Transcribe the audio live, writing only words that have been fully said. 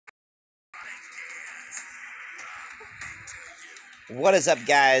What is up,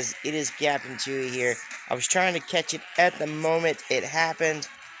 guys? It is Captain Chewy here. I was trying to catch it at the moment it happened,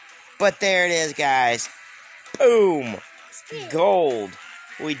 but there it is, guys. Boom! Gold.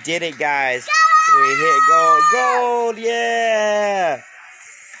 We did it, guys. We hit gold. Gold, yeah!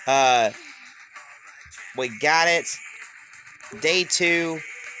 We got it. Day 2.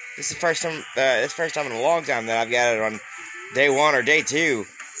 This is the first time. This is the first time in a long time that I've got it on day 1 or day 2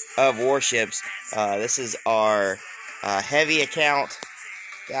 of Warships. This is our heavy account,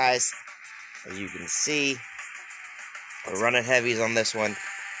 guys. As you can see, we're running heavies on this one.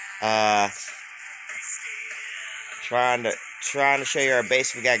 Trying to show you our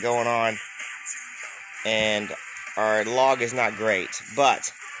base we got going on, and our log is not great,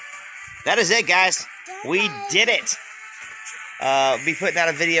 but that is it, guys. We did it. I'll be putting out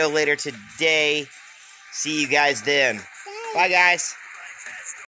a video later today. See you guys then. Bye, guys.